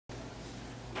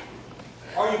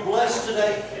Are you blessed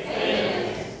today?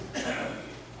 Amen.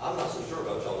 I'm not so sure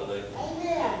about y'all today.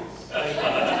 Amen.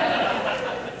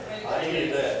 I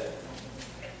needed that.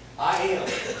 I am.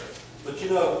 But you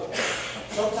know,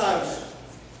 sometimes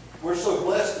we're so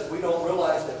blessed that we don't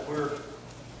realize that we're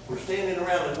standing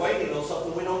around and waiting on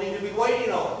something we don't need to be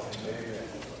waiting on.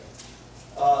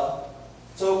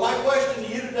 So my question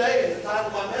to you today, and the title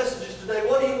of my message is today,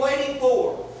 what are you waiting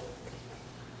for?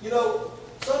 You know,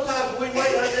 sometimes we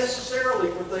wait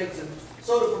unnecessarily for things. And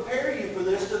so to prepare you for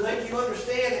this, to make you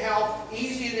understand how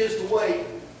easy it is to wait,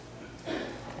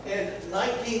 in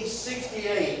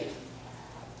 1968,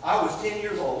 I was 10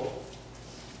 years old.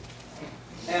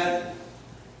 And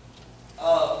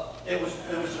it was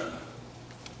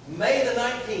May the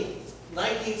 19th,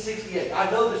 1968. I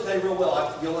know this day real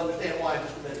well. You'll understand why in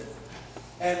just a minute.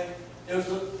 And it was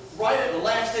right at the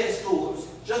last day of school. It was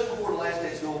just before the last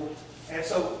day of school. And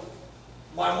so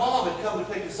my mom had come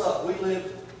to pick us up. We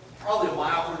lived probably a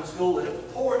mile from the school, and it was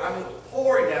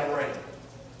pouring down rain.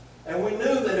 And we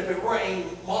knew that if it rained,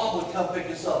 Mom would come pick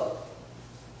us up.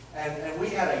 And we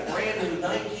had a brand new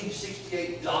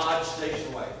 1968 Dodge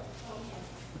station wagon.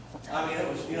 I mean, it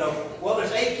was, you know, well,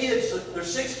 there's 8 kids,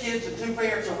 there's 6 kids and 2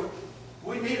 parents, so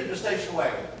we needed a station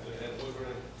wagon.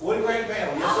 Wood grain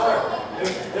panel, yes sir.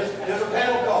 It was a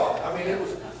panel car. I mean, it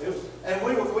was, and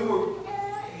we were,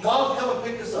 Mom come and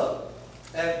picked us up.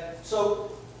 And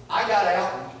so I got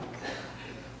out and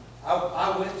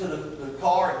I went to the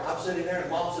car, and I'm sitting there, and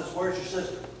Mom says, "Where's your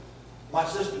sister?" My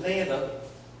sister Nanda,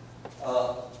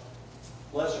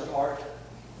 bless her heart.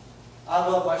 I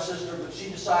love my sister, but she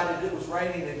decided it was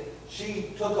raining, and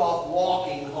she took off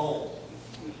walking home.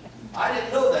 I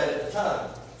didn't know that at the time.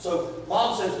 So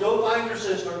Mom says, "Go find your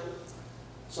sister."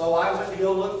 So I went to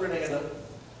go look for Nanda.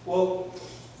 Well,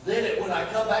 then when I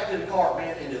come back to the car,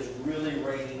 man, it is really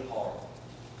raining hard.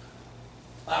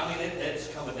 I mean, it's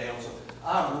coming down. So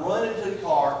I'm running to the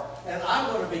car, and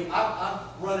I'm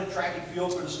running track and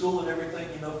field for the school and everything,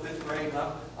 you know, 5th grade. And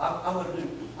I'm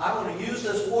going to use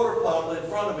this water puddle in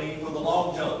front of me for the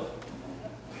long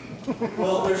jump.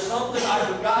 Well, there's something I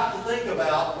forgot to think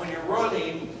about when you're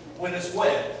running when it's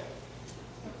wet,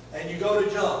 and you go to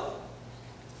jump.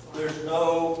 There's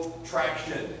no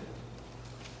traction.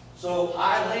 So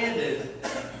I landed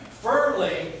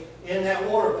firmly in that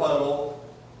water puddle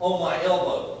on my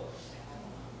elbow.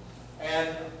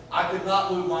 And I could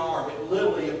not move my arm.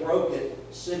 It broke it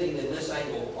sitting in this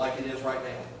angle like it is right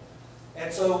now.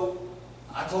 And so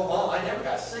I told Mom, I never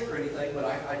got sick or anything, but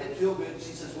I didn't feel good.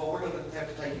 She says, "Well, we're going to have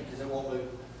to take you because it won't move."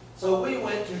 So we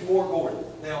went to Fort Gordon.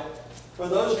 Now, for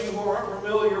those of you who aren't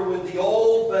familiar with the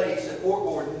old base at Fort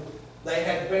Gordon, they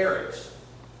had barracks.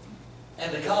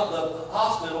 And the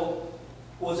hospital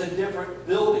was in different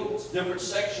buildings, different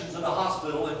sections of the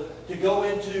hospital. And to go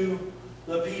into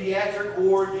the pediatric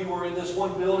ward, you were in this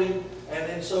one building. And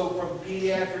then so from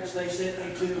pediatrics, they sent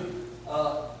me to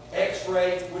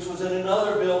X-ray, which was in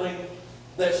another building,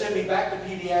 that sent me back to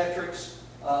pediatrics,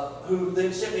 who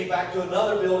then sent me back to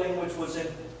another building, which was in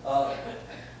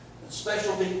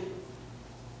specialty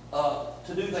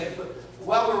to do things. But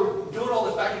while we were doing all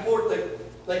this back and forth,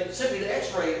 they sent me to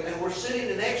X-ray, and we're sitting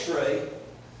in X-ray,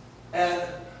 and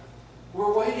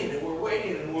we're waiting, and we're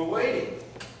waiting, and we're waiting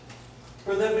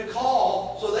for them to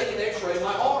call so they can X-ray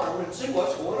my arm and see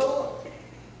what's going on.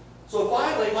 So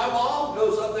finally, my mom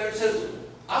goes up there and says,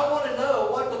 "I want to know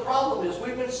what the problem is.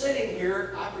 We've been sitting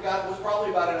here," I forgot, it was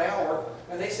probably about an hour,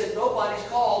 and they said, "Nobody's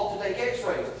called to take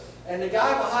X-rays." And the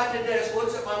guy behind the desk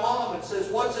looks at my mom and says,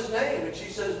 "What's his name?" And she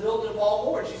says, "Milton Paul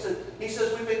Moore." And he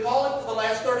says, "We've been calling for the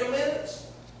last 30 minutes.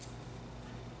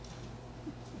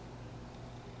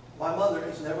 My mother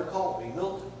has never called me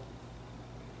Milton.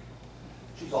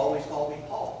 She's always called me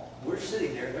Paul." We're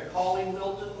sitting there, and they're calling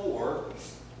Milton Moore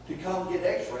to come get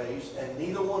X-rays, and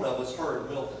neither one of us heard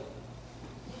Milton.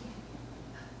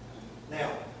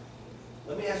 Now,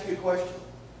 let me ask you a question.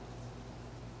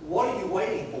 What are you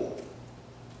waiting for?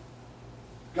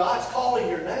 God's calling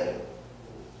your name.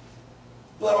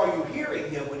 But are you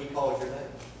hearing Him when He calls your name?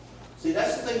 See,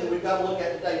 that's the thing that we've got to look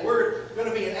at today. We're going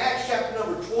to be in Acts chapter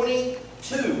number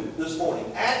 22 this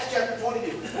morning. Acts chapter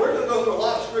 22. We're going to go through a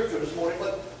lot of scripture this morning,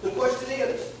 but the question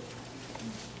is,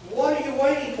 what are you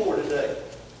waiting for today?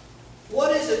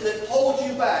 What is it that holds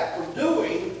you back from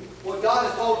doing what God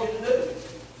has called you to do?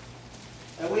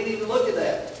 And we need to look at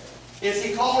that. Is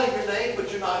He calling your name, but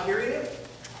you're not hearing Him?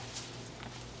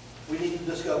 We need to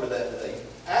discover that today.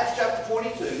 Acts chapter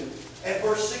 22 and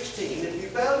verse 16. If you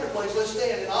found your place, let's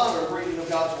stand in honor of reading of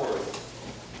God's Word.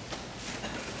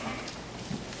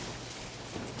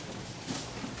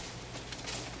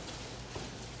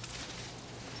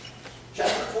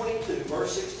 Chapter 22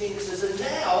 verse 16, it says, "And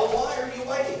now, why are you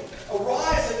waiting?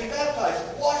 Arise and be baptized,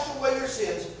 wash away your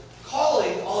sins,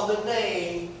 calling on the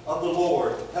name of the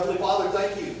Lord." Heavenly Father,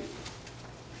 thank you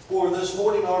for this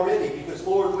morning already, because,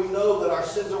 Lord, we know that our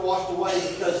sins are washed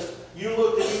away because you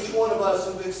looked at each one of us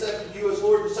who've accepted you as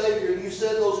Lord and Savior, and you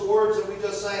said those words that we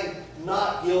just sang,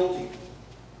 "not guilty."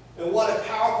 And what a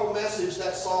powerful message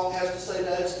that song has to say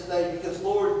to us today, because,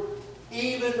 Lord,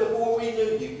 even before we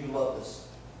knew you, you loved us.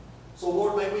 So,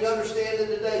 Lord, may we understand that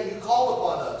today you call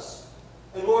upon us.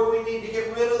 And, Lord, we need to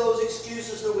get rid of those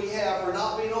excuses that we have for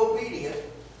not being obedient,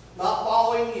 not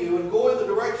following you, and going the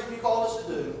direction you called us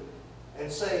to do,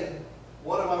 and saying,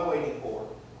 "What am I waiting for?"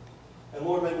 And,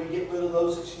 Lord, may we get rid of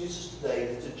those excuses today.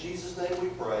 It's in Jesus' name we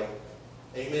pray.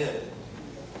 Amen.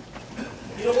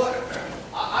 You know what?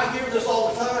 I hear this all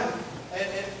the time. And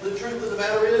the truth of the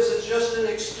matter is, it's just an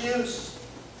excuse.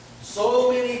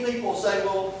 So many people say,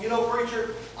 "Well, you know,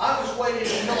 preacher, I'm just waiting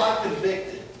until I'm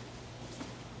convicted."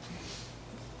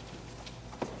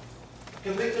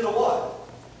 Convicted of what?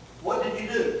 What did you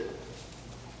do?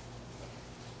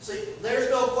 See, there's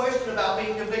no question about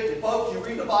being convicted. Folks, you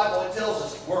read the Bible, it tells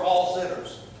us we're all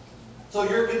sinners. So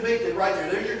you're convicted right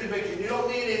there. There's your conviction. You don't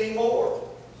need any more.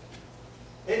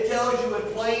 It tells you in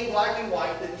plain black and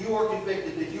white that you are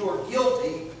convicted, that you are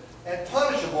guilty and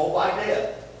punishable by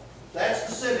death. That's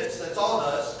the sentence that's on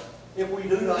us if we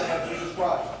do not have Jesus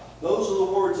Christ. Those are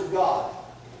the words of God.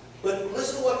 But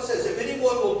listen to what it says. "If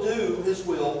anyone will do his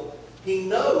will, he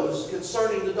knows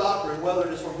concerning the doctrine, whether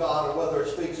it is from God or whether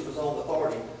it speaks of his own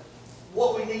authority."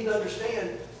 What we need to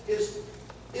understand is,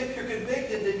 if you're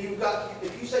convicted, then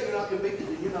if you say you're not convicted,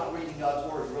 then you're not reading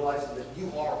God's Word and realizing that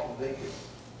you are convicted.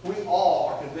 We all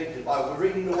are convicted by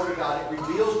reading the Word of God. It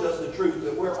reveals to us the truth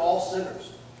that we're all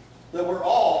sinners, that we're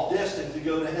all destined to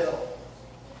go to hell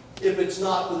if it's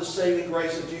not for the saving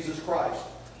grace of Jesus Christ.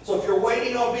 So if you're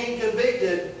waiting on being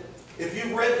convicted, if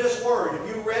you've read this Word,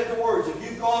 if you've read the words, if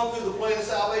you've gone through the plan of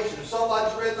salvation, if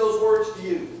somebody's read those words to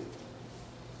you,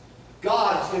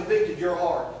 God has convicted your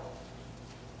heart.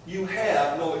 You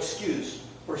have no excuse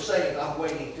for saying, "I'm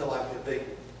waiting till I'm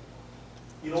convicted."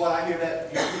 You know what, I hear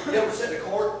that. You ever sit in a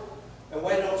court and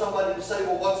wait on somebody to say,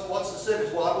 "Well, what's the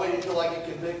sentence?" "Well, I'm waiting until I get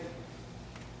convicted."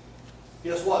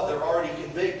 Guess what? They're already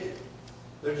convicted.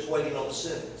 They're just waiting on the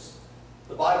sentence.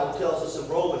 The Bible tells us in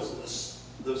Romans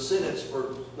that the sentence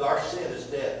for our sin is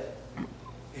death.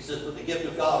 He says, "But the gift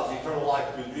of God is eternal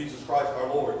life through Jesus Christ our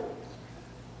Lord."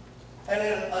 And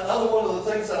then another one of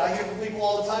the things that I hear from people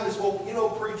all the time is, "Well, you know,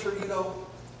 preacher, I don't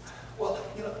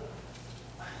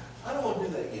want to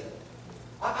do that yet.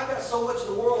 I got so much in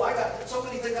the world. I got so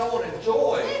many things I want to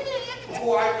enjoy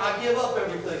before I give up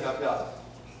everything I've got."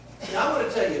 And I'm going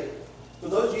to tell you, for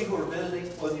those of you who are visiting,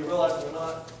 whether you realize it or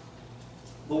not,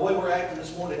 the way we're acting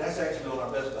this morning, that's actually on our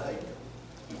best behavior.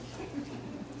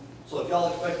 So if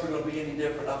y'all expect we're going to be any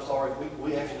different, I'm sorry.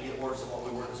 We actually get worse than what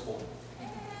we were this morning.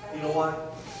 You know why?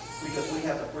 Because we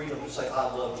have the freedom to say, "I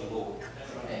love you, Lord."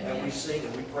 And we sing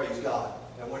and we praise God.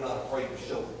 And we're not afraid to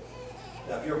show it.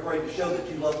 Now, if you're afraid to show that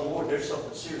you love the Lord, there's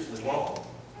something seriously wrong.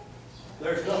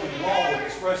 There's nothing wrong with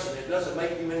expressing it. It doesn't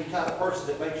make you any kind of person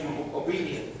that makes you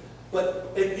obedient.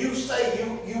 But if you say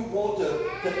you want to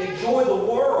enjoy the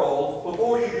world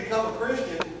before you become a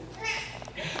Christian,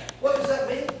 what does that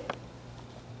mean?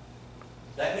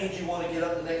 That means you want to get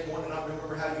up the next morning and not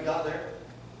remember how you got there.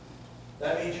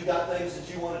 That means you got things that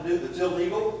you want to do that's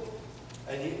illegal,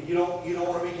 and you don't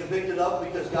want to be convicted of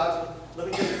because let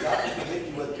me tell you, God can convict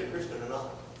you whether you're a Christian or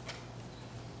not.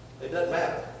 It doesn't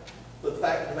matter. But the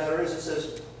fact of the matter is, it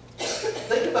says,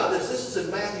 think about this. This is in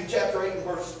Matthew chapter 8 and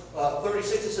verse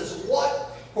 36. It says,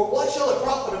 "For what shall it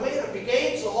profit a man if he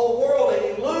gains the whole world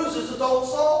and he loses his own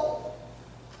soul?"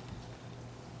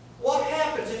 What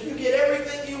happens if you get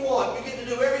everything you want? You get to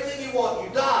do everything you want.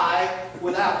 You die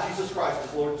without Jesus Christ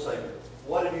as Lord and Savior.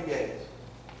 What have you gained?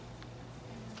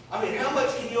 I mean, how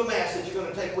much can you amass that you're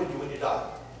going to take with you when you die?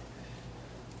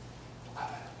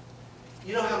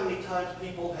 You know how many times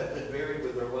people have been buried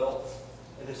with their wealth,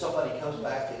 and then somebody comes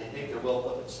back and they dig their wealth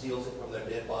up and steals it from their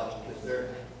dead body because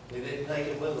they didn't take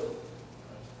it with them.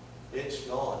 It's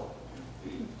gone.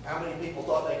 How many people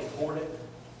thought they could hoard it?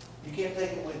 You can't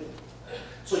take it with you.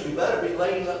 So you better be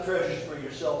laying up treasures for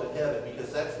yourself in heaven,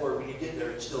 because that's where when you get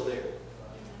there, it's still there.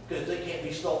 Because they can't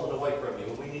be stolen away from you.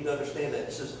 And we need to understand that.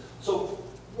 It says, so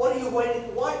what are you waiting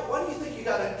for? Why do you think you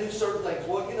got to do certain things?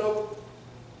 Well, you know,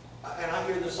 and I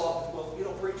hear this often, well, you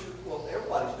know, preacher, well,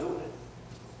 everybody's doing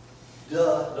it.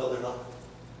 Duh, no, they're not.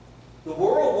 The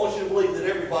world wants you to believe that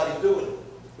everybody's doing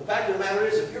it. The fact of the matter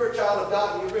is, if you're a child of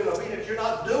God and you're being obedient, you're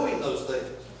not doing those things.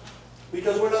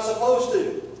 Because we're not supposed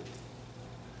to.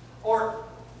 Or,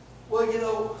 well, you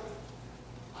know,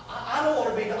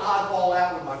 oddball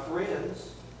out with my friends.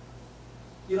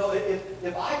 You know,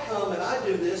 if I come and I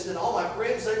do this, then all my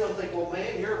friends, they're going to think, well,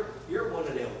 man, you're one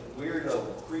of them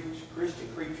weirdo Christian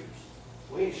creatures.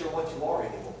 We ain't sure what you are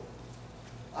anymore.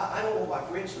 I don't want my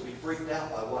friends to be freaked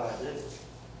out by what I do.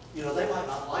 You know, they might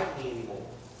not like me anymore.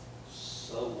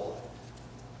 So what?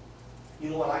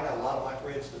 You know what? I got a lot of my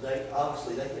friends today,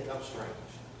 honestly, they think I'm strange.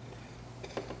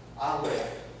 I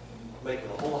left making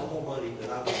a whole lot more money than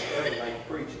I would ever make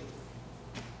preaching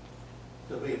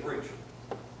to be a preacher.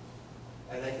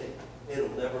 And they think it'll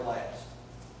never last.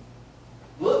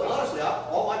 Look, honestly,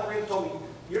 all my friends told me,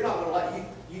 you're not going to like,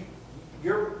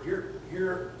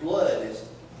 your blood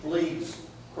bleeds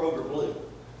Kroger blue.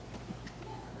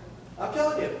 I'm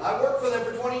telling you, I worked for them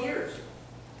for 20 years.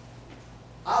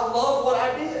 I love what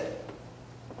I did.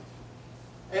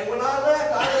 And when I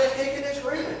left kicking and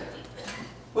screaming.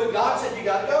 But God said, you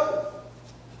got to go.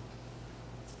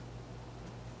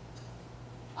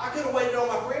 I could have waited on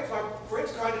my friends. My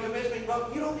friends trying to convince me, no,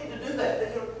 you don't need to do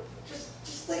that. Just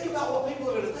think about what people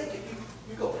are going to think if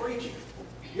you go preaching.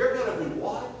 You're going to do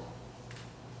what?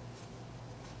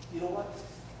 You know what?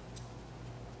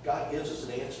 God gives us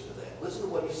an answer to that. Listen to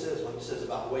what he says when he says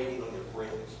about waiting on your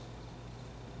friends.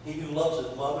 He who loves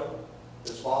his mother,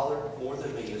 his father, more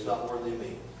than me is not worthy of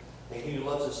me. And he who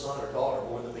loves his son or daughter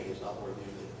more than me is not worthy of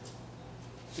me.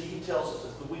 See, he tells us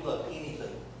that if we love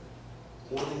anything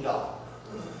more than God,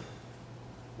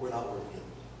 we're not worthy of it.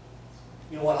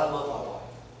 You know what? I love my wife.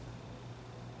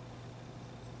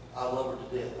 I love her to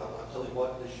death. I'm telling you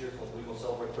what, this year we will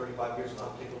celebrate 35 years and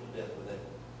I'm tickled to death with it.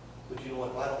 But you know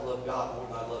what? If I don't love God more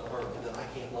than I love her, then I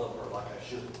can't love her like I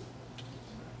should.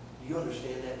 Do you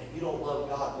understand that? If you don't love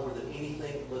God more than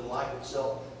anything than life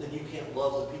itself, then you can't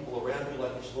love the people around you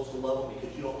like you're supposed to love them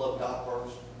because you don't love God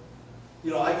first.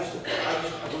 You know, I used to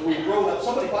when we were growing up,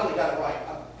 somebody finally got it right.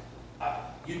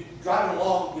 You driving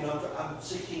along, you know, I'm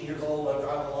 16 years old, I'm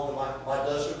driving along in my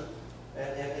Duster,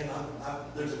 and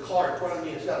there's a car in front of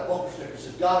me, it's got a bumper sticker that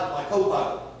says, God is my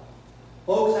co-pilot.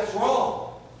 Folks, that's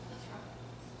wrong.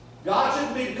 God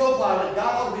shouldn't be the co-pilot,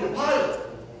 God ought to be the pilot.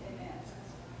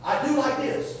 I do like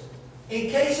this. In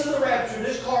case of the rapture,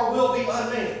 this car will be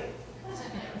unmanned.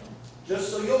 Just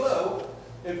so you'll know,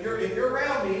 if you're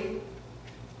around me,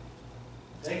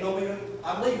 ain't no me,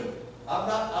 I'm leaving. I'm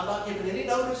not giving any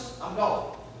notice, I'm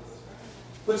gone.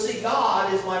 But see,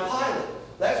 God is my pilot.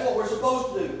 That's what we're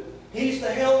supposed to do. He's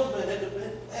the helmsman at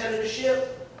the head of the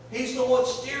ship. He's the one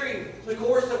steering the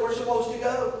course that we're supposed to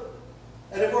go.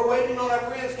 And if we're waiting on our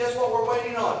friends, guess what we're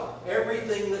waiting on?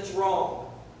 Everything that's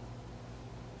wrong.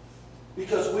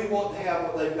 Because we want to have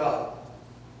what they've got.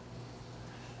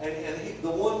 And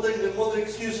the one of the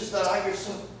excuses that I hear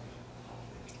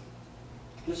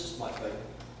this is my favorite.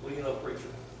 Well, you know, preacher,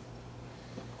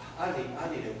 I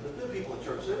need him. The people in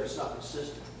church, they're just not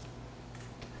consistent.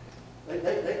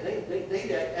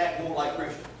 They act more like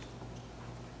Christians.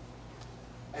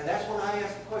 And that's when I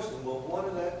ask the question, well, what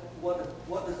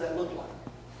does that look like?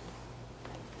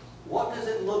 What does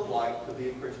it look like to be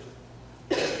a Christian?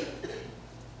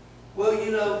 Well,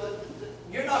 you know,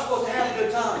 you're not supposed to have a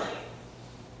good time.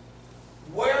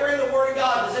 Where in the Word of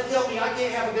God does it tell me I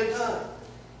can't have a good time?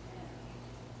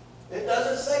 It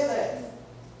doesn't say that.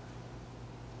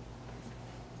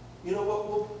 You know what,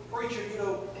 well, preacher, you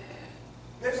know,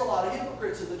 there's a lot of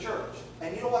hypocrites in the church.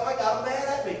 And you know what? I got them mad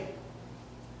at me.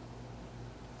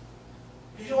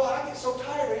 Because you know what? I get so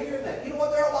tired of hearing that. You know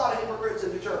what? There are a lot of hypocrites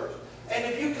in the church. And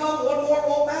if you come, one more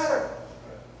won't matter.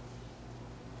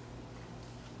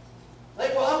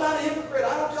 Like, well, I'm not a hypocrite.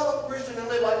 I don't tell a Christian to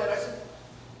live like that. I said,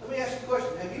 let me ask you a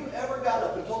question. Have you ever got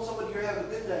up and told somebody you're having a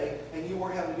good day and you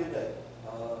weren't having a good day?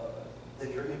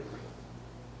 Then you're a hypocrite.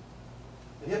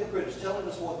 The hypocrite is telling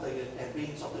us one thing and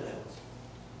being something else.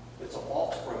 It's a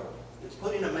false front. It's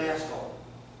putting a mask on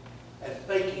and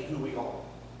faking who we are.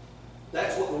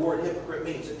 That's what the word hypocrite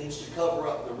means. It means to cover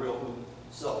up the real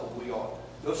self who we are.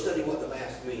 Go study what the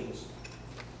mask means.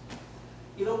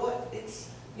 You know what?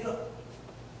 It's, you know,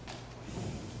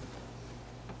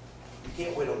 you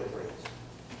can't wait on your friends.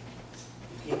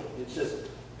 You can't. It says,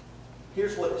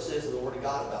 here's what it says in the Word of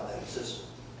God about that. It says,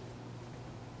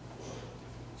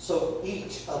 so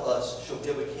each of us shall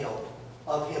give account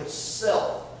of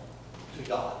himself to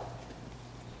God.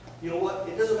 You know what?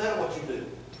 It doesn't matter what you do.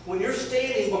 When you're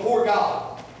standing before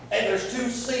God, and there's two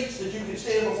seats that you can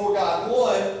stand before God.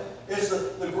 One is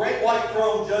the great white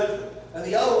throne judgment, and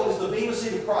the other one is the bema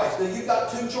seat of Christ. Now you've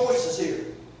got two choices here.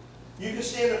 You can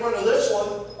stand in front of this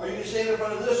one, or you can stand in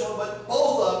front of this one, but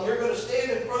both of them, you're going to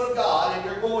stand in front of God, and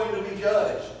you're going to be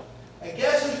judged. And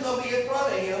guess who's going to be in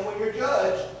front of him when you're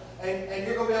judged, and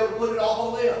you're going to be able to put it off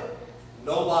on them?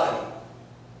 Nobody.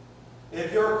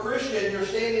 If you're a Christian, you're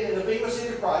standing in the bema seat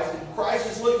of Christ, and Christ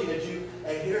is looking at you,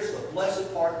 and here's the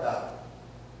blessed part about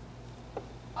it.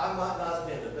 I might not have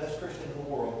been the best Christian in the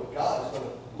world, but God is going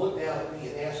to look down at me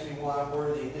and ask me why I'm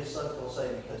worthy, and His Son's going to say,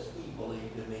 because He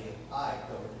believed in me, and I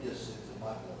covered His sins in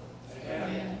my blood.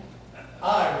 Amen.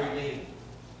 I'm redeemed.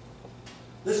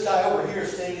 This guy over here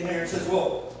is standing there and says,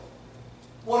 well,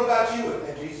 what about you?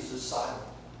 And Jesus is silent.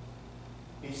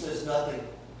 He says nothing.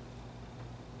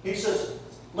 He says,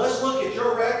 let's look at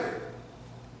your record.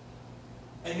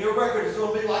 And your record is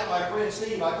going to be like my friend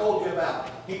Steve I told you about.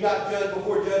 He got judged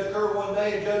before Judge Kerr one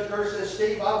day, and Judge Kerr says,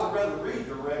 Steve, I would rather read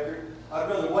your record. I'd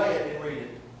rather weigh it than read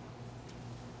it.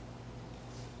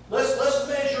 Let's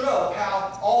measure up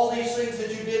how all these things that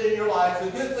you did in your life, the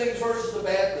good things versus the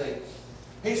bad things.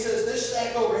 He says, this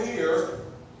stack over here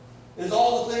is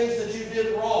all the things that you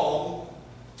did wrong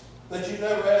that you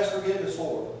never asked forgiveness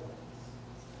for.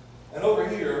 And over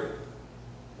here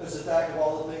is a stack of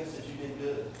all the things that you did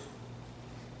good.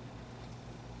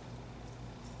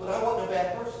 But I wasn't a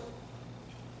bad person.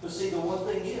 But see, the one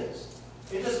thing is,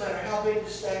 it doesn't matter how big the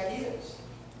stack is.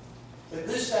 If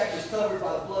this stack is covered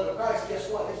by the blood of Christ, guess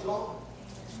what? It's gone.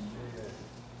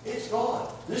 It's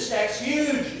gone. This stack's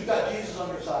huge. You got Jesus on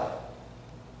your side.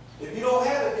 If you don't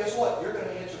have it, guess what? You're going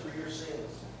to answer for your sins.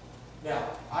 Now,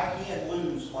 I can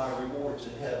lose my rewards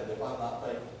in heaven if I'm not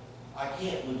faithful. I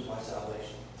can't lose my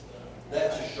salvation.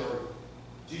 That's assured.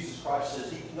 Jesus Christ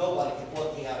says nobody can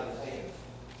pluck me out of His hands.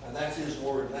 And that's His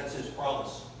word, and that's His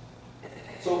promise.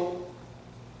 So,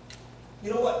 you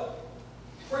know what?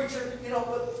 Preacher,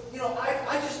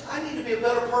 I need to be a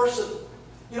better person.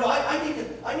 I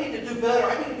need to do better.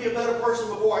 I need to be a better person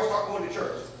before I start going to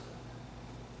church.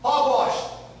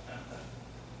 Hogwash.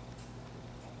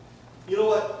 You know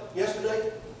what?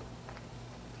 Yesterday,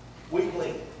 we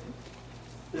cleaned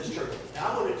this church. Now,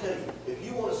 I'm going to tell you, if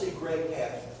you want to see Greg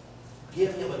happy,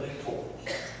 give him a new toy.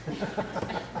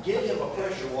 Give him a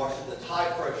pressure washer that's high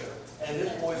pressure. And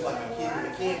this boy's like a kid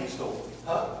in a candy store.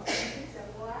 Huh?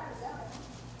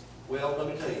 Well, let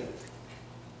me tell you,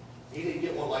 he didn't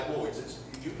get one like Lloyd's.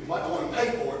 You might not want to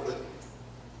pay for it, but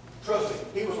trust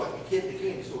me, he was like a kid in a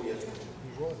candy store yesterday.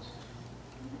 He was.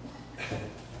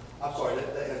 I'm sorry,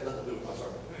 that has nothing to do with my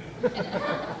sermon.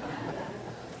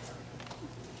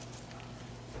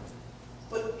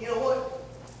 But you know what?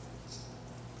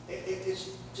 It's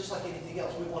just like anything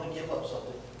else. We want to give up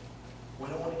something. We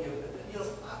don't want to give it.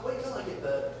 Wait till I get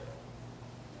better.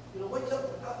 Wait till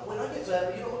when I get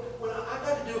better. When I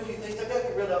got to do a few things, I got to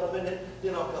get rid of them, and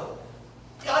then I'll come.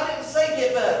 God didn't say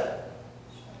get better.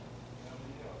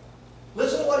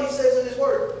 Listen to what He says in His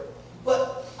Word.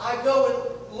 But I go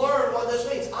and learn what this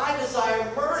means. I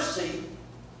desire mercy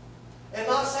and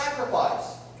not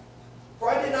sacrifice. For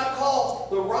I did not call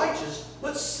the righteous,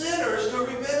 but sinners to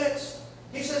repentance.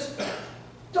 He says,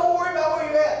 don't worry about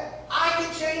where you're at. I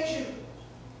can change you.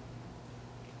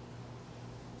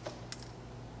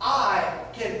 I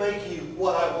can make you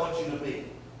what I want you to be.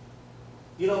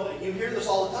 You hear this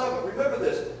all the time, but remember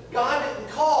this. God didn't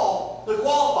call the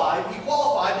qualified. He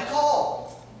qualified the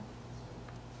called.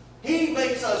 He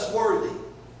makes us worthy.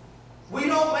 We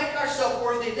don't make ourselves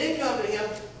worthy and then come to Him.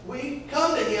 We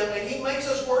come to Him and He makes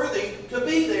us worthy to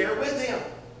be there with Him.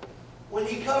 When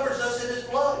He covers us in His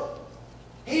blood.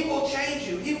 He will change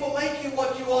you. He will make you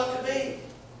what you ought to be.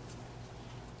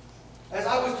 As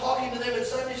I was talking to them in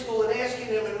Sunday school and asking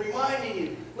them and reminding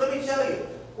you, let me tell you,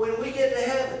 when we get to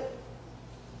heaven,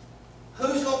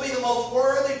 who's going to be the most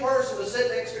worthy person to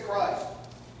sit next to Christ?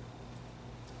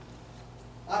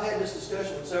 I've had this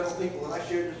discussion with several people, and I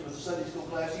shared this with the Sunday school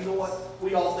class. You know what?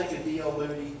 We all think of D.L.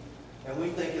 Moody, and we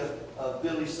think of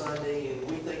Billy Sunday, and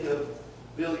we think of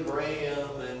Billy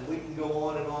Graham, and we can go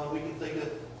on and on. We can think of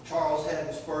Charles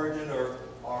Haddon Spurgeon, or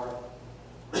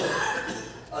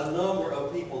a number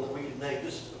of people that we could name.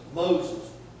 Just Moses,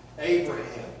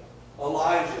 Abraham,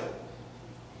 Elijah,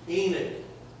 Enoch,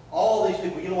 all these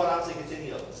people. You know what? I don't think it's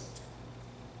any of them.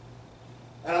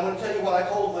 And I'm going to tell you what I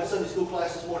told my Sunday school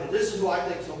class this morning. This is who I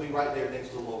think is going to be right there next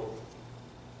to the Lord.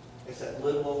 It's that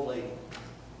little old lady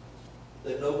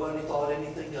that nobody thought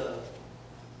anything of,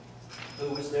 who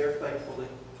was there faithfully.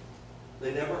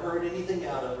 They never heard anything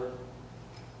out of her.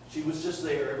 She was just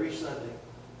there every Sunday.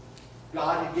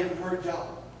 God had given her a job.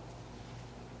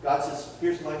 God says,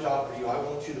 here's my job for you. I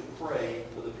want you to pray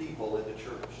for the people in the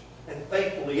church. And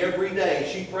faithfully, every day,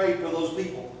 she prayed for those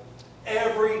people.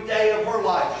 Every day of her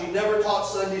life. She never taught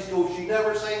Sunday school. She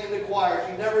never sang in the choir.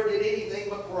 She never did anything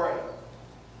but pray.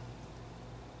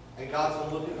 And God's going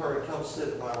to look at her and come sit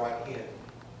at my right hand.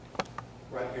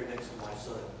 Right here next to my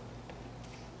son.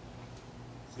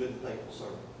 Good and faithful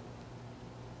servant.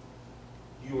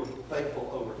 you are faithful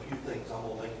over a few things, I'm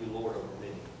going to make you Lord over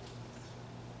many.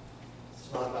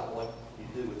 It's not about what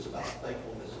you do, it's about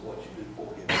faithfulness of what you do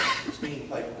for Him. It's being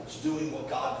faithful. It's doing what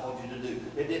God called you to do.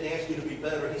 It didn't ask you to be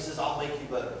better. He says, I'll make you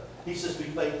better. He says, be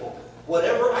faithful.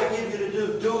 Whatever I give you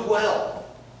to do it well.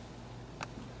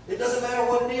 It doesn't matter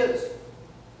what it is.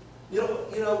 You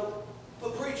know,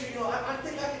 but preacher, I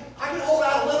think I can hold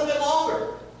out a little bit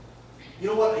longer. You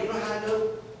know what? You know how I know?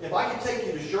 If I could take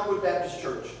you to Sherwood Baptist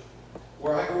Church,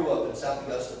 where I grew up in South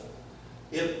Augusta,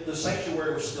 if the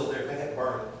sanctuary was still there, if they hadn't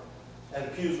burned, and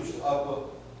the pews were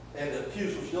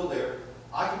still there,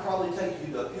 I could probably take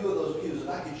you to a few of those pews, and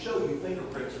I could show you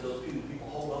fingerprints of those pews. People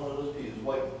hold on to those pews,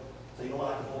 wait. So you know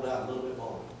what? I can hold out a little bit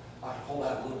longer. I can hold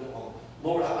out a little bit longer.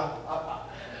 Lord,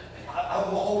 I'm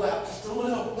going to hold out just a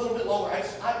little bit longer.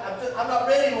 I'm not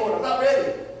ready, Lord. I'm not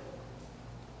ready.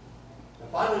 And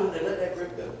finally, when they let that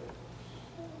grip go,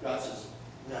 God says,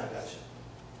 now I got you.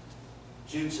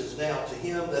 Jude says, now to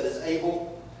Him that is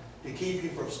able to keep you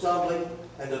from stumbling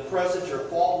and to present your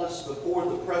faultless before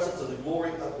the presence of the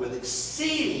glory with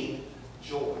exceeding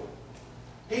joy.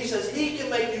 He says He can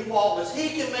make you faultless. He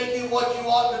can make you what you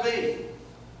ought to be.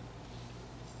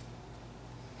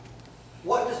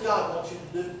 What does God want you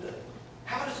to do today?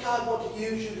 How does God want to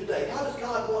use you today? How does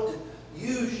God want to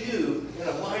use you in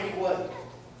a mighty way?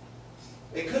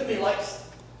 It could be like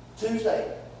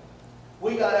Tuesday.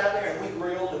 We got out there and we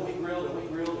grilled and we grilled and we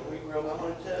grilled and we grilled. I'm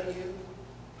going to tell you,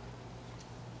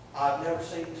 I've never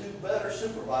seen two better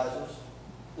supervisors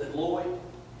than Lloyd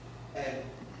and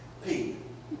Pete.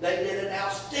 They did an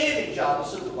outstanding job of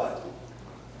supervising.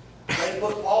 They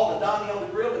put Paul and Donnie on the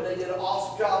grill and they did an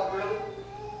awesome job grilling.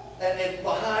 And then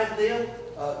behind them,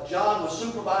 John was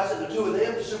supervising the two of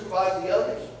them to supervise the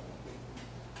others.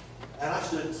 And I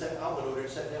stood and said, I went over there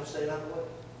and sat down and stayed out of the way.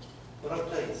 But I'm going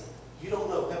to tell you, you don't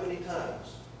know how many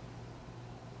times,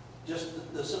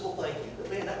 just the simple thank you,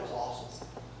 but man, that was awesome.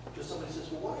 Just somebody says,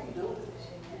 well, why are you doing this?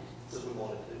 Because we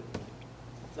wanted to.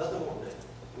 Nothing more than that.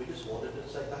 We just wanted to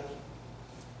say thank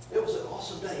you. It was an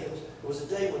awesome day. It was a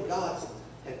day when God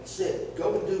had said,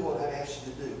 go and do what I asked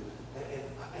you to do.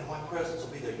 And my presence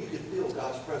will be there. You could feel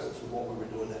God's presence with what we were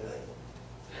doing that day.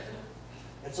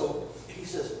 And so He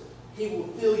says, He will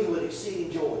fill you with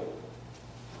exceeding joy.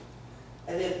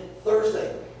 And then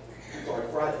Thursday,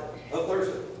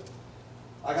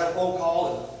 I got a phone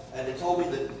call and they told me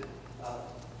that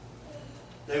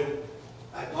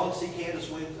I'd gone to see Candace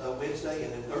Wednesday,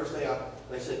 and then Thursday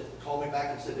they said, called me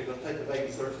back and said they're going to take the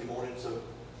baby Thursday morning.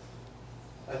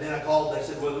 And then I called and they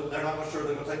said, well, they're not sure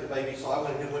they're going to take the baby. So I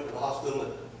went to the hospital,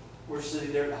 and we're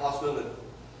sitting there at the hospital, and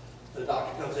the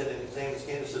doctor comes in and examines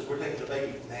Candace and says, we're taking the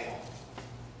baby now.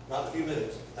 Not in a few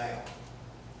minutes, now.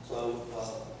 So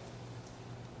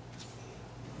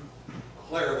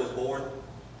Clara was born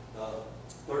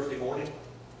Thursday morning.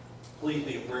 Please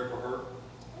be in prayer for her.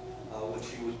 When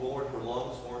she was born, her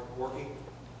lungs weren't working.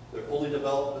 They're fully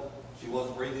developed. She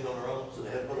wasn't breathing on her own, so they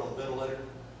had to put her on a ventilator.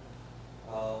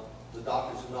 The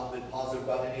doctors have not been positive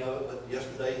about any of it, but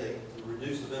yesterday they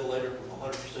reduced the ventilator from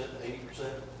 100% to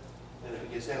 80%. And if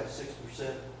it gets down to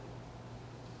 60%,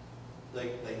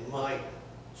 they might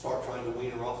start trying to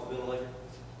wean her off the ventilator.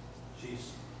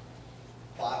 She's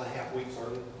 5.5 weeks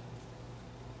early.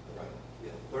 Right,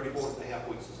 yeah, 34.5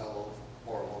 weeks is how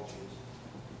far along she is.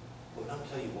 But I'll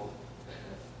tell you what,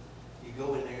 you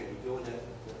go in there and you go in that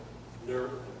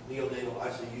neonatal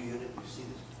ICU unit, you see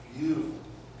this beautiful,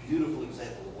 beautiful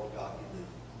example of what God can do.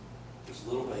 This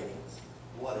little baby,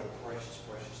 what a precious,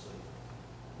 precious thing.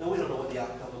 Now, we don't know what the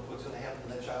outcome of what's going to happen to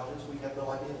that child is. We have no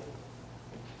idea.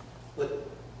 But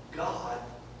God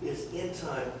is in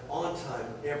time, on time,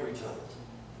 every time.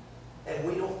 And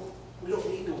we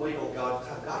don't need to wait on God's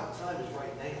time. God's time is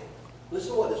right now.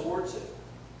 Listen to what His Word said.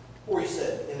 For He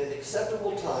said, in an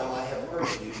acceptable time I have heard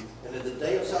you, and in the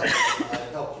day of salvation I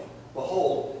have helped you.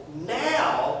 Behold,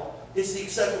 now is the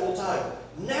acceptable time.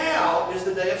 Now is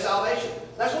the day of salvation.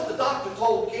 That's what the doctor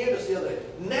told Candace the other day.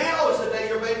 Now is the day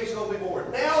your baby's going to be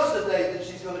born. Now is the day that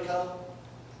she's going to come.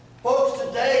 Folks,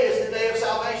 today is the day of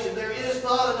salvation. There is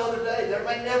not another day. There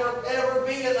may never, ever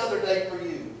be another day for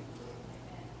you.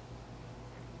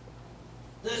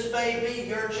 This may be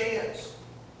your chance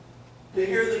to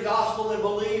hear the gospel and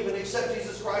believe and accept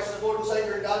Jesus Christ as Lord and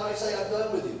Savior, and God may say, I'm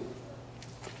done with you.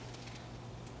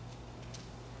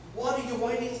 What are you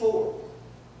waiting for?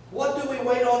 What do we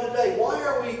wait on today? Why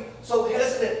are we so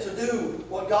hesitant to do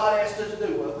what God asked us to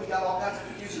do? Well, we got all kinds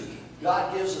of excuses.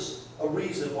 God gives us a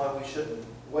reason why we shouldn't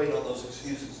wait on those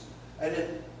excuses. And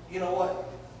then, you know what?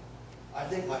 I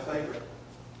think my favorite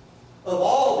of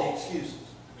all the excuses,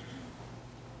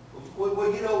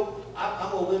 well, you know,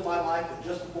 I'm going to live my life, and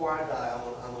just before I die,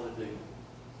 I'm going to do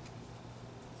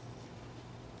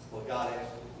Well, God,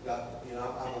 you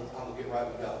know, I'm going to get right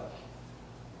with God.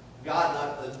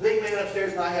 God, the big man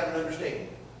upstairs and I have an understanding.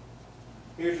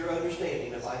 Here's your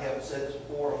understanding. If I haven't said this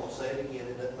before, I'm going to say it again.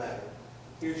 It doesn't matter.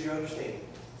 Here's your understanding.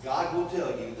 God will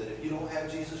tell you that if you don't have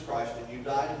Jesus Christ and you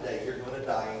die today, you're going to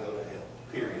die and go to hell.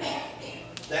 Period.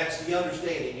 That's the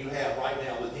understanding you have right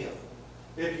now with him.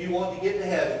 If you want to get to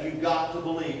heaven, you've got to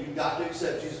believe. You've got to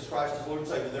accept Jesus Christ as Lord and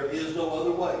Savior. There is no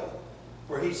other way.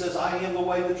 For he says, I am the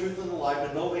way, the truth, and the life,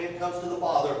 and no man comes to the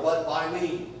Father but by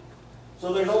me.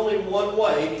 So there's only one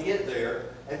way to get there,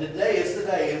 and today is the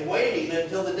day. And waiting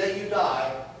until the day you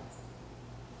die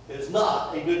is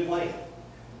not a good plan.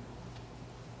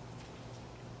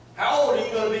 How old are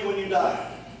you going to be when you die?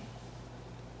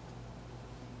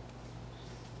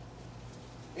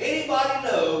 Anybody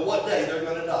know what day they're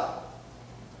going to die?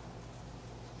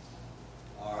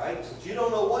 All right, since you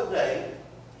don't know what day,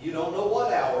 you don't know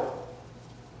what hour,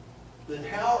 then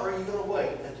how are you going to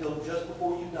wait until just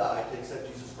before you die to accept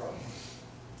Jesus Christ?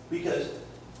 Because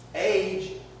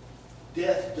age,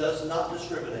 death does not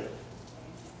discriminate.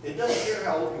 It doesn't care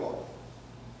how old you are.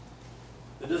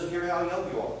 It doesn't care how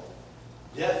young you are.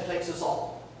 Death takes us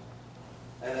all.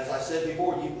 And as I said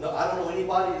before, I don't know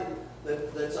anybody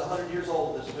that's 100 years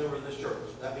old that's a member of this church.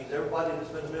 That means everybody that's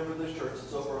been a member of this church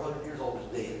that's over 100 years old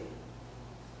is dead.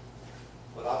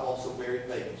 But I've also buried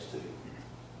babies too.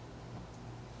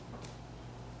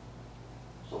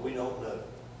 So we don't know.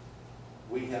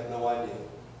 We have no idea.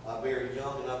 I buried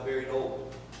young and I buried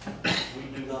old.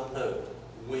 We do not know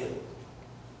when.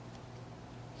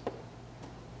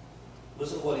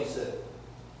 Listen to what he said.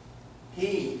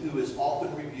 He who is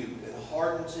often rebuked and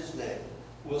hardens his neck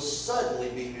will suddenly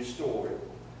be restored,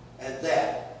 and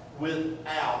that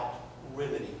without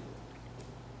remedy.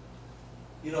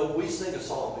 You know, we sing a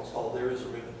song, it's called There Is a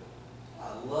Remedy.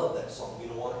 I love that song. You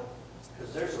know why?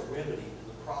 Because there's a remedy to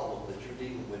the problem that you're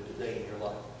dealing with today in your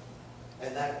life.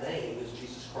 And that name is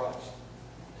Jesus Christ.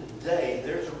 Today,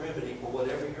 there's a remedy for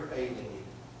whatever you're ailing you.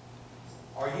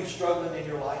 Are you struggling in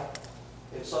your life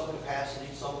in some capacity,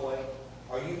 some way?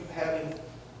 Are you having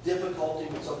difficulty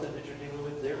with something that you're dealing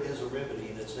with? There is a remedy,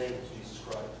 and its name is Jesus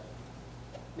Christ.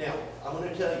 Now, I'm going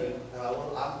to tell you, and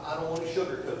I don't want to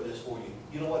sugarcoat this for you.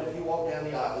 You know what? If you walk down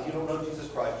the aisle, you don't know Jesus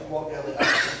Christ, you walk down the aisle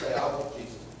and say, I want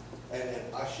Jesus.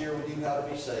 And I share with you how to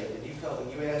be saved. And you come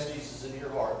and you ask Jesus into your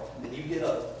heart, and you get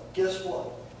up. Guess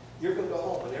what? You're going to go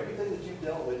home, and everything that you've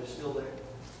dealt with is still there.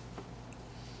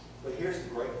 But here's the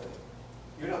great thing.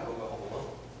 You're not going to go home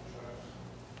alone.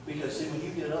 Because, see, when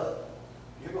you get up,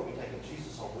 you're going to be taking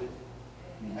Jesus home with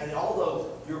you. And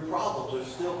although your problems are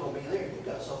still going to be there, you've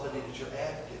got somebody that's your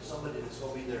advocate, somebody that's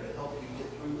going to be there to help you get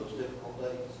through those difficult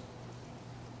days.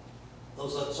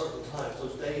 Those uncertain times,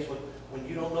 those days when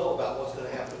you don't know about what's going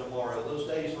to happen tomorrow, those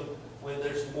days when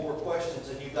there's more questions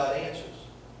than you've got answers.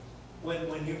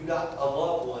 When you've got a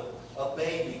loved one, a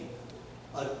baby,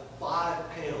 a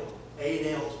 5-pound,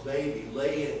 8-ounce baby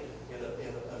laying in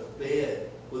a bed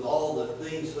with all the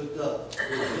things hooked up,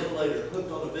 with a ventilator,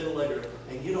 hooked on a ventilator,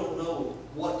 and you don't know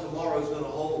what tomorrow's going to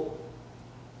hold.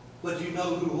 But you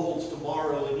know who holds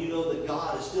tomorrow, and you know that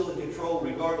God is still in control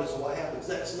regardless of what happens.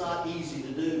 That's not easy to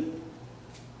do.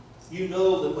 You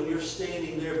know that when you're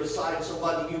standing there beside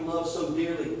somebody you love so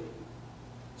dearly,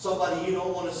 somebody you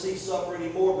don't want to see suffer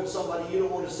anymore, but somebody you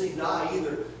don't want to see die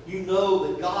either, you know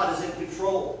that God is in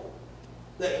control,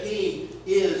 that He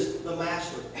is the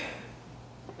master.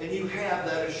 And you have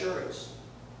that assurance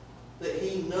that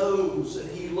He knows and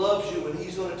He loves you and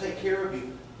He's going to take care of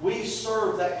you. We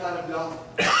serve that kind of God,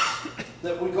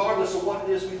 that regardless of what it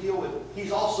is we deal with,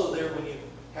 He's also there when you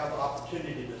have an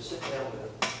opportunity to sit down with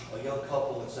a young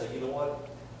couple and say, you know what?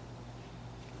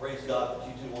 Praise God that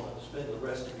you two want to spend the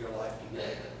rest of your life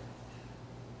together.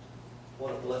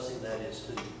 What a blessing that is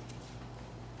to you.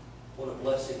 What a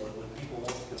blessing when people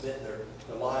want to commit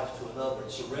their lives to another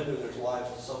and surrender their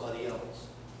lives to somebody else.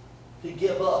 To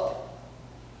give up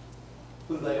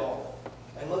who they are.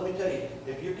 And let me tell you,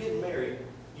 if you're getting married,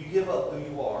 you give up who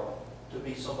you are to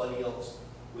be somebody else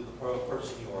with the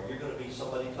person you are. You're going to be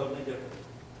somebody totally different.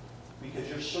 Because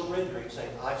you're surrendering, saying,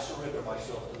 I surrender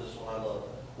myself to this one I love.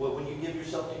 Well, when you give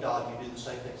yourself to God, you do the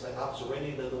same thing. Say, I'm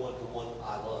surrendering to the one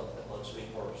I love that loves me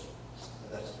first. And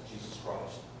that's Jesus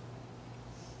Christ.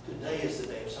 Today is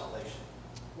the day of salvation.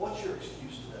 What's your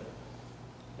excuse today?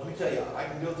 Let me tell you, I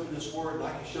can go through this word and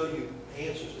I can show you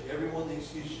answers to every one of the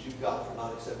excuses you've got for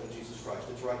not accepting Jesus Christ.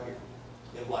 It's right here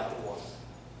in black and white.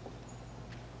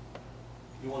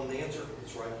 You want an answer?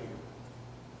 It's right here.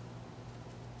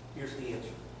 Here's the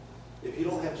answer. If you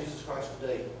don't have Jesus Christ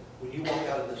today, when you walk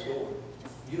out of this door,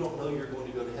 you don't know you're going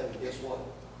to go to heaven. Guess what?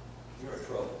 You're in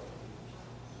trouble.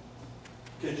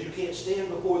 Because you can't stand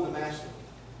before the Master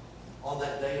on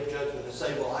that day of judgment and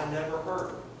say, well, I never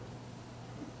heard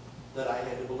that I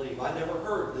had to believe. I never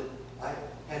heard that I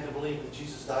had to believe that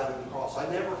Jesus died on the cross. I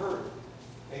never heard.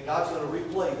 And God's going to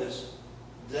replay this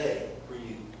day for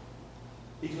you.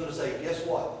 He's going to say, guess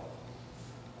what?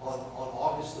 On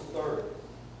August the 3rd,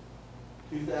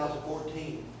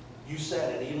 2014, you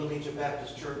sat in Elam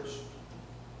Baptist Church.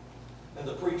 And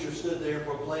the preacher stood there and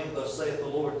proclaimed, thus saith the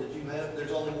Lord, that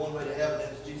there's only one way to heaven, and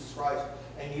it's Jesus Christ.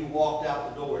 And you walked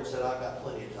out the door and said, I've got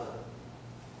plenty of time.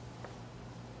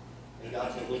 And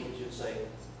God's going to look at you and say,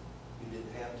 you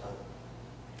didn't have time.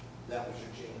 That was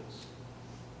your chance.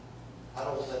 I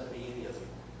don't want that to be any of you.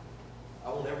 I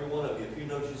want every one of you, if you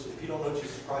don't know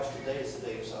Jesus Christ, today is the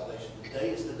day of salvation. Today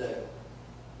is the day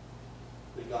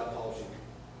that God calls you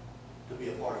to be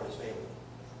a part of His family.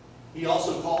 He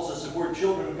also calls us, if we're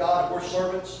children of God, if we're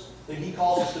servants, then He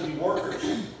calls us to be workers,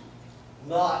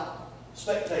 not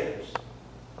spectators.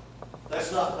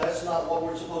 That's not what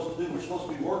we're supposed to do. We're supposed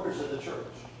to be workers in the church.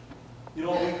 You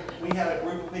know, we had a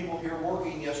group of people here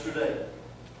working yesterday.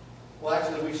 Well,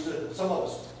 actually, some of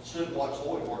us stood and watched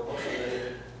Lloyd work most of the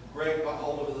day. Greg got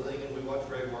hold of the thing and we watched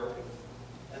Greg work.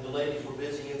 And the ladies were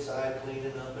busy inside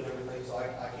cleaning up and everything, so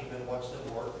I came in and watched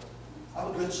them work.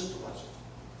 I'm a good supervisor.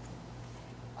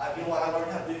 You know what I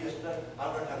learned how to do yesterday? I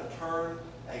learned how to turn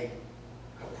a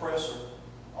compressor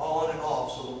on and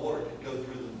off so the water could go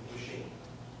through the machine.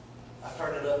 I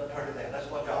turned it up and turned it down. That's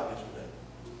my job yesterday.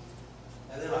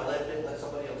 And then I left it and let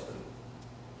somebody else do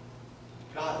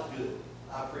it. God is good.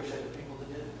 I appreciate the people that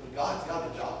did it. But God's got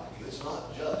a job for you. It's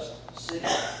not just sitting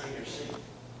in your seat.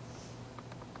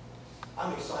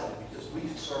 I'm excited because we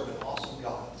serve an awesome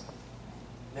God.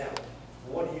 Now,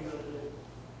 what are you going to do?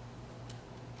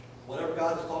 Whatever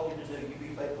God has called you to do, you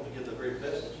be faithful to give the very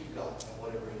best that you've got at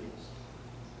whatever it is.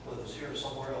 Whether it's here or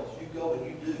somewhere else, you go and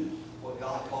you do what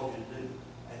God called you to do.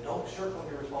 And don't shirk on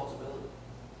your responsibility.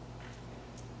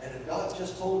 And if God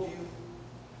just told you,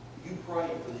 you pray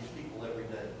for these people every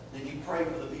day. Then you pray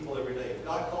for the people every day. If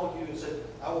God called you and said,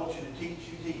 I want you to teach,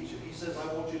 you teach. If He says,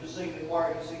 I want you to sing in the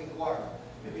choir, you sing in the choir.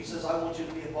 If He says, I want you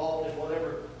to be involved in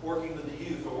whatever, working with the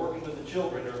youth or working with the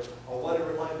children or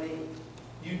whatever it might be,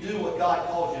 you do what God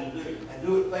calls you to do, and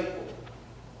do it faithfully.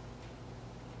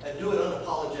 And do it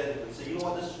unapologetically. Say, you know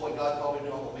what, this is what God called me to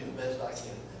do. I'm going to be the best I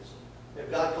can at this. If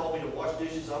God called me to wash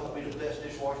dishes, I'm going to be the best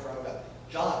dishwasher I've got.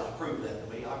 John has proved that to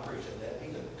me. I appreciate that.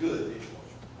 He's a good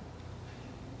dishwasher.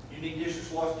 You need dishes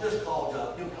washed, just call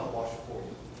John. He'll come wash it for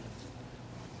you.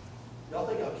 Y'all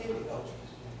think I'm kidding, don't you?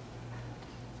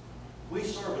 We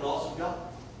serve an awesome God.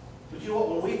 But you know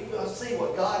what? When we see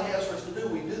what God has for us to do,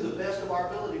 we do the best of our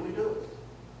ability. We do it.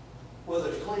 Whether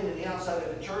it's cleaning the outside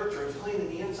of the church or it's cleaning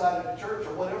the inside of the church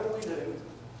or whatever we do,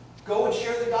 go and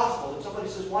share the gospel. And somebody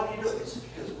says, why do you do it? It's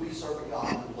because we serve a God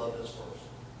who loved us first.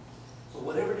 So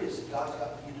whatever it is that God's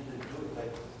got for you to do it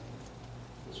faithfully.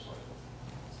 Let's pray.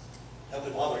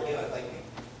 Heavenly Father, again, I thank you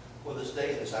for this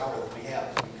day and this hour that we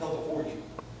have as we come before you.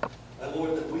 And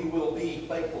Lord, that we will be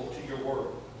faithful to your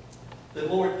word. That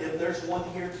Lord, if there's one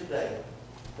here today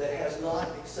that has not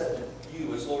accepted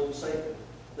you as Lord and Savior,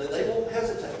 that they won't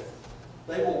hesitate.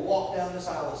 They will walk down this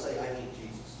aisle and say, I need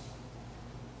Jesus.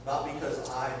 Not because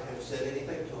I have said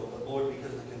anything to them, but Lord,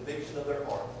 because of the conviction of their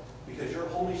heart. Because your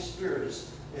Holy Spirit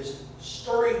is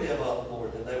stirring them up,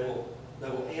 Lord, that they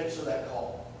will answer that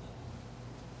call.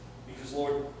 Because,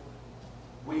 Lord,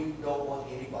 we don't want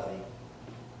anybody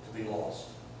to be lost.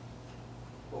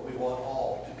 But we want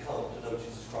all to come to know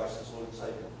Jesus Christ as Lord and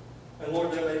Savior. And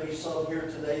Lord, there may be some here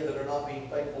today that are not being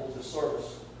faithful to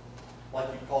service like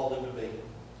you've called them to be.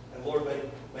 And Lord,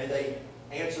 may they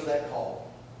answer that call.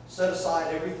 Set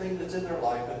aside everything that's in their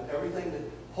life and everything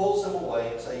that pulls them away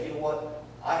and say, you know what,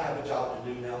 I have a job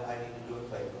to do now. I need to do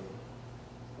it faithfully.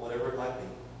 Whatever it might be.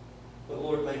 But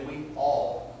Lord, may we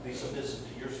all be submissive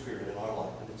to your Spirit in our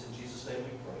life. And it's in Jesus'